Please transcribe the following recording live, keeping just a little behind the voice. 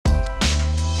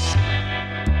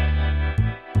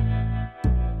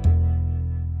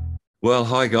Well,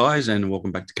 hi guys, and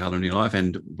welcome back to Colour in Your Life.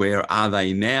 And where are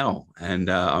they now? And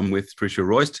I'm with Tricia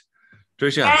Reust.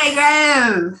 Tricia, Hey,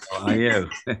 Graeme. how are you?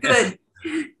 Good.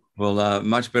 Well,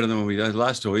 much better than when we did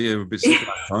last tour. You were a bit sick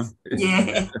last time.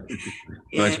 Yeah,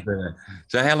 Much yeah. better.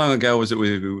 So, how long ago was it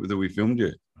that we filmed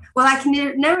you? Well, I can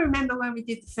never remember when we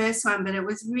did the first one, but it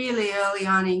was really early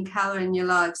on in Colour in Your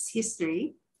Life's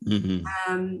history. Hmm.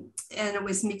 And it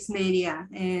was mixed media,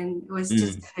 and it was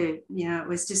just, Mm. it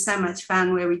was just so much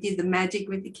fun where we did the magic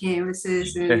with the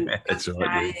canvases, and That's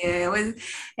right. Yeah. yeah, it was.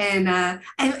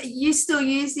 And you still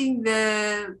using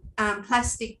the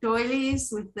plastic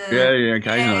doilies with Yeah. the Yeah.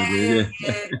 Occasionally, I yeah, do.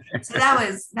 Yeah. yeah. So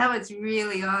that was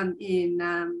really on in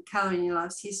Colour in Your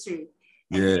Life's history,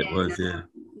 and Yeah, it then was. Yeah.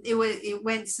 it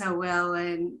went so well,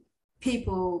 and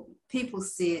people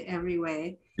see it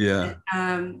everywhere. Yeah.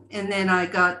 And then I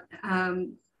got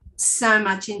so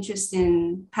much interest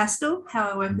in pastel, how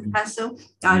I work with Mhm. pastel.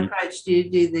 I Mhm. approached you to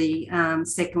do the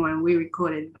second one. We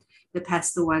recorded the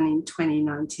pastel one in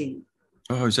 2019.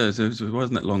 Oh, so it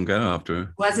wasn't that long ago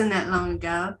after. Wasn't that long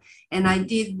ago. And I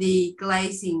did the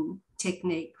glazing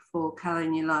technique for Colour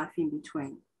in Your Life in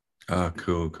between. Oh,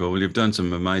 cool, cool. Well, you've done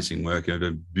some amazing work. You've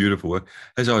done beautiful work.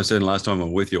 As I was saying last time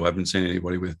I'm with you, I haven't seen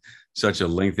anybody with such a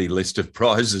lengthy list of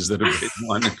prizes that have been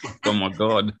won. Oh my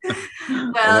God.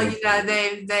 Well, Oh,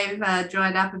 they've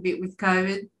dried up a bit with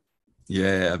COVID.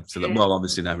 yeah, absolutely. Yeah. Well,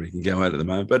 obviously nobody can go out at the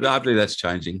moment, but hopefully that's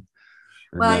changing.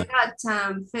 And Well, I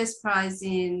got first prize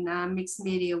in mixed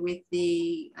media with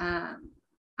the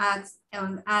Art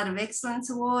of Excellence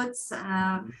Awards,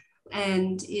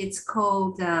 and it's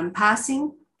called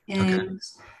Passing, okay. and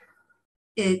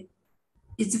it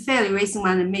it's a fairly recent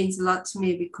one. It means a lot to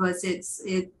me because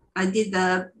it. I did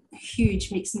the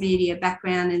huge mixed media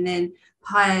background and then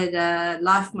hired a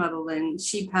life model, and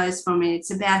she posed for me.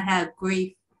 It's about how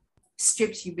grief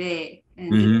strips you bare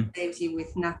and Hmm. leaves you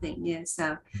with nothing. Yeah,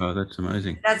 so Oh, that's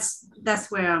amazing.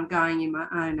 that's where I'm going in my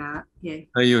own art. Yeah.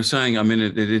 You were saying, I mean,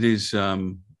 it is.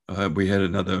 We had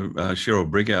another Cheryl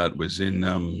Brigard was in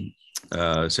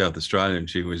South Australia, and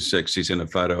she was actually sent a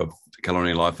photo of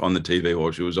Culinary Life on the TV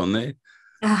while she was on there.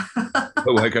 I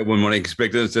woke up one morning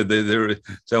expecting it. So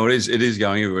so it is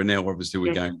going everywhere now. Obviously, we're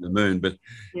Yeah, going to the moon. But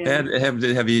yeah.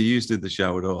 have you used the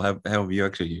show at all? How have you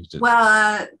actually used it?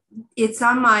 Well, it's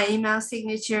on my email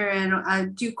signature, and I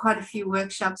do quite a few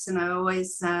workshops, and I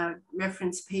always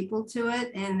reference people to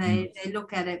it, and they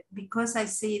look at it because I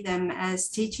see them as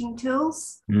teaching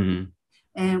tools. Mm-hmm.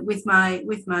 And with my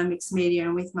mixed media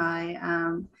and with my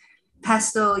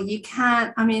pastel, you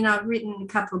can't. I mean, I've written a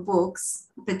couple of books,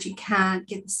 but you can't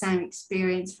get the same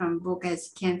experience from a book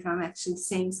as you can from actually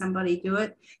seeing somebody do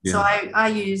it. So Yeah, I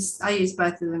use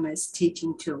both of them as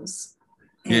teaching tools.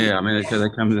 And yeah. I mean,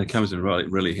 they comes in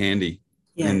really handy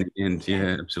in yeah, the end. yeah.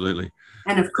 Yeah, absolutely.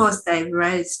 And of course they've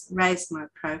raised my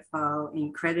profile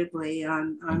incredibly.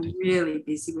 I'm really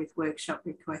busy with workshop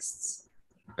requests.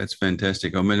 That's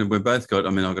fantastic. I mean, we've both got.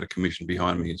 I mean, I've got a commission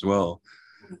behind me as well,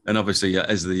 and obviously,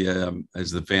 as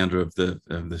the founder of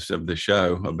the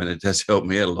show, I mean, it has helped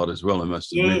me out a lot as well. I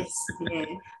must admit. Yes, yeah.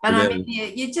 But I Without,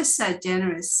 mean, you're just so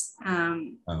generous.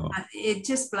 oh, It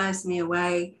just blows me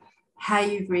away how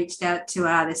you've reached out to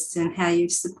artists and how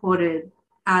you've supported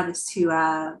artists who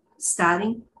are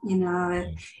starting,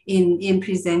 in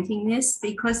presenting this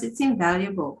because it's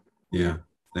invaluable. yeah. Yeah.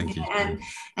 Thank you.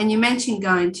 And you mentioned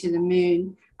going to the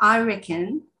moon. I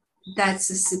reckon that's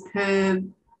a superb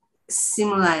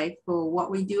simile for what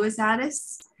we do as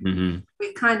artists. Hmm.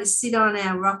 We kind of sit on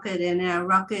our rocket, and our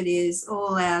rocket is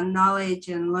all our knowledge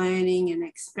and learning and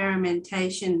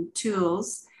experimentation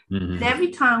tools. But Hmm.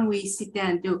 every time we sit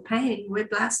down and do a painting, we're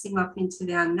blasting off into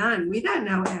the unknown. We don't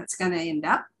know how it's going to end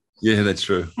up, Yeah, that's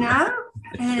true. you know?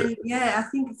 That's true. And yeah, I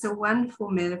think it's a wonderful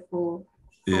metaphor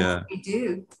for what Yeah. we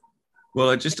do. Well,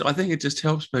 I think it just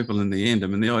helps people in the end. I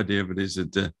mean, the idea of it is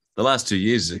that the last 2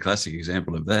 years is a classic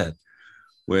example of that,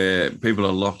 where people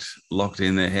are locked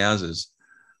in their houses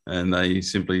and they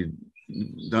simply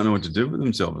don't know what to do with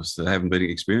themselves. They haven't been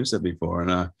experienced that before.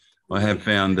 And I have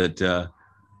found that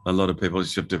a lot of people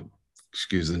just have to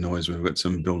excuse the noise. We've got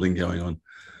some building going on.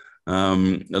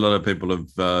 A lot of people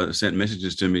have sent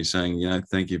messages to me saying,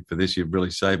 thank you for this. You've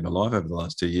really saved my life over the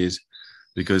last 2 years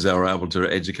because they were able to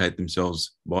educate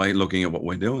themselves by looking at what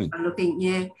we're doing. I'm looking,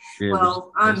 yeah. Yeah, which is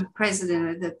Well, I'm president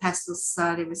of the Pastel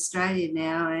Society of Australia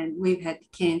now, and we've had to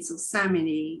cancel so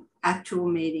many actual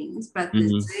meetings, but the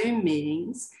fantastic. Zoom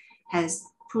meetings has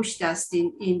pushed us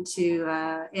into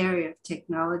an area of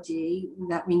technology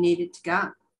that we needed to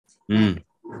go. And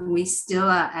Mm. we still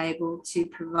are able to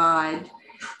provide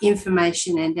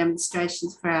information and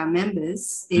demonstrations for our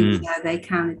members, even Mm. though they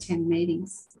can't attend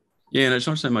meetings. Yeah, and it's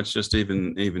not so much just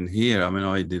even here. I mean,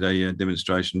 I did a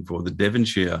demonstration for the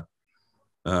Devonshire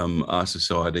Art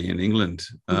Society in England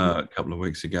a couple of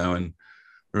weeks ago, and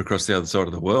we're across the other side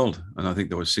of the world. And I think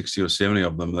there were 60 or 70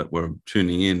 of them that were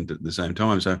tuning in at the same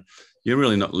time. So you're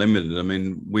really not limited. I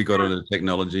mean, we got into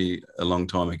technology a long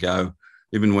time ago,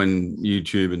 even when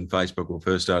YouTube and Facebook were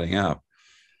first starting up.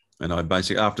 And I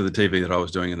basically, after the TV that I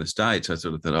was doing in the States, I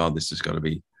sort of thought, oh, this has got to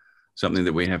be something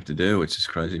that we have to do. It's just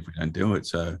crazy if we don't do it.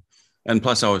 So, and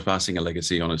plus I was passing a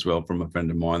legacy on as well from a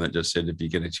friend of mine that just said, if you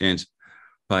get a chance,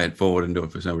 pay it forward and do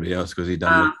it for somebody else, because he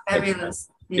done fabulous.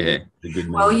 Yeah,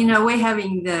 well, you know, we're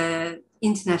having the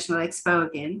International Expo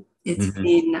again. It's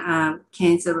been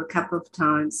cancelled a couple of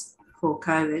times before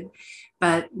COVID,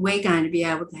 but we're going to be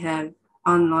able to have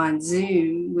online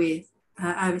Zoom with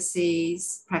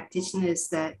overseas practitioners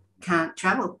that can't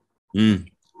travel. You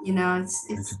know,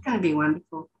 it's going to be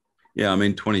wonderful. Yeah, I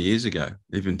mean, 20 years ago,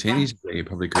 even 10 years ago, you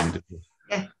probably couldn't do it.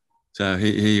 Yeah. So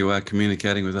here you are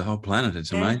communicating with the whole planet.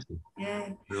 It's amazing. Yeah.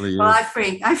 It really well, I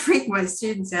freak my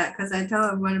students out because I tell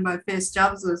them one of my first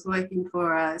jobs was working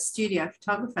for a studio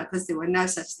photographer because there were no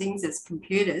such things as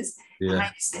computers. Yeah. And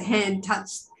I used to hand touch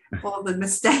all the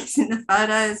mistakes in the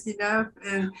photos, you know,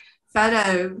 and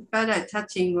photo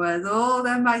touching was all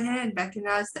done by hand back in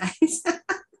those days.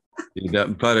 You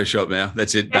don't Photoshop now.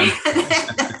 That's it. Done.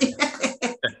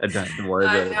 Don't worry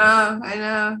about it. I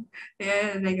know. Yeah,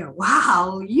 and they go,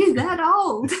 "Wow, you're that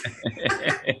old."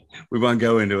 We won't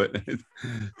go into it.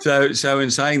 So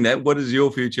in saying that, what does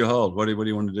your future hold? What do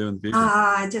you want to do in the future?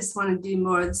 I just want to do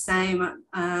more of the same.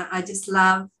 I just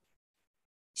love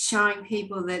showing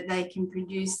people that they can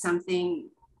produce something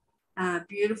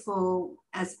beautiful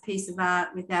as a piece of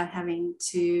art without having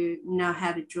to know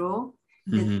how to draw.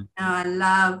 I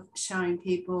love showing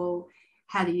people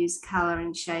how to use color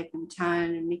and shape and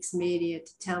tone and mixed media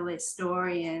to tell their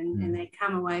story, and they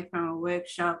come away from a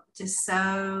workshop just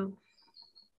so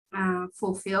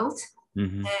fulfilled.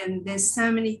 And there's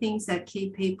so many things that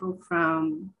keep people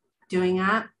from doing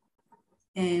art,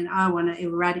 and I want to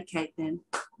eradicate them,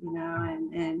 you know,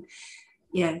 and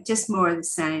yeah, just more of the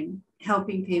same,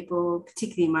 helping people,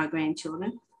 particularly my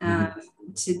grandchildren,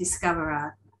 to discover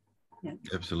art. Yeah.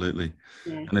 Absolutely.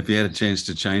 Yeah. And if you had a chance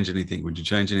to change anything, would you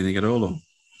change anything at all? Or?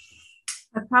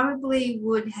 I probably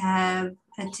would have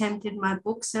attempted my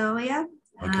books earlier.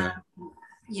 Okay.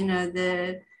 You know,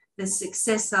 the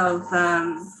success of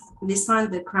this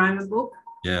one, the Graeme book,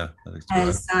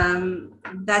 has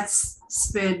that's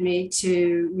spurred me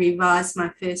to revise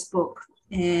my first book,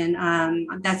 and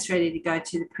that's ready to go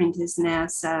to the printers now.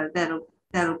 So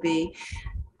that'll be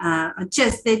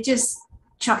they're just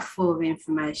chock full of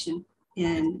information.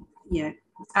 And yeah,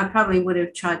 I probably would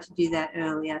have tried to do that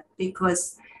earlier,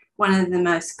 because one of the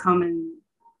most common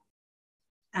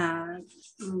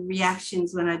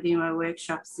reactions when I do my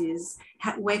workshops is,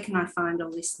 where can I find all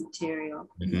this material?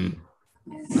 Yeah.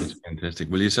 That's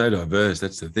fantastic. Well, you're so diverse.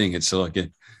 That's the thing. It's like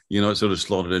you're not sort of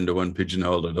slotted into one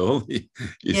pigeonhole at all.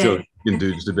 You sort of can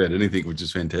do just about anything, which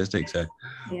is fantastic. So,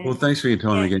 well, thanks for your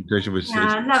time again, Tricia. It was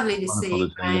lovely to see you,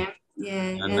 Graeme.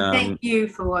 Yeah, and thank you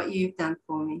for what you've done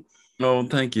for me. Oh,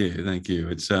 thank you.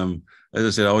 It's as I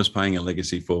said, I was paying a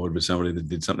legacy forward with somebody that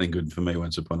did something good for me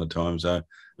once upon a time. So,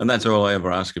 and that's all I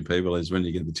ever ask of people is, when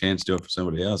you get the chance, do it for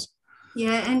somebody else.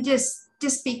 Yeah, and just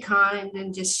be kind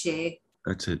and just share.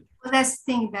 That's it. Well, that's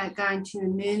the thing about going to the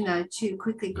moon, though, too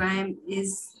quickly, Graeme,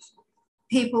 is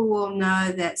people will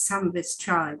know that some of us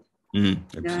tried. You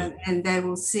know, and they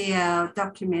will see our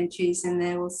documentaries, and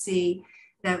they will see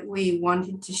that we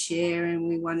wanted to share, and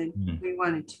we wanted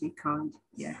to be kind.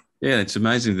 Yeah. Yeah, it's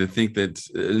amazing to think that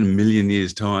in a million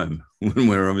years' time, when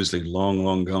we're obviously long,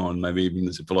 long gone, maybe even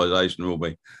the civilization will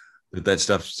be, that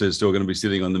stuff is still going to be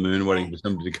sitting on the moon waiting for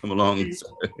somebody to come along. So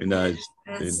who knows?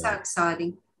 It's so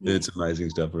exciting. Yeah. It's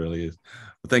amazing stuff, it really is.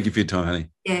 Well, thank you for your time, honey.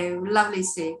 Yeah, lovely to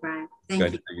see you, Graeme. Thank you.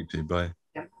 Thank you too. Bye.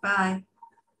 Yeah, bye.